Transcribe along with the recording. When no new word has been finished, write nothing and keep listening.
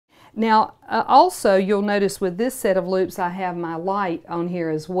Now, also you'll notice with this set of loops I have my light on here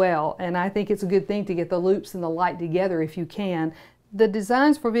as well, and I think it's a good thing to get the loops and the light together if you can. The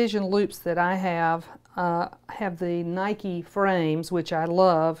Designs for Vision loops that I have the Nike frames, which I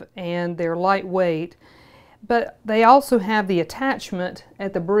love, and they're lightweight, but they also have the attachment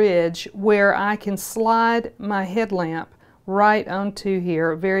at the bridge where I can slide my headlamp right onto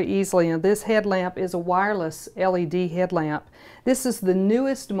here very easily. And this headlamp is a wireless LED headlamp. This is the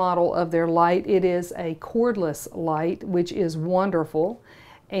newest model of their light. It is a cordless light, which is wonderful,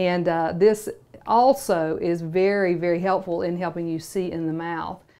 and this also is very, very helpful in helping you see in the mouth.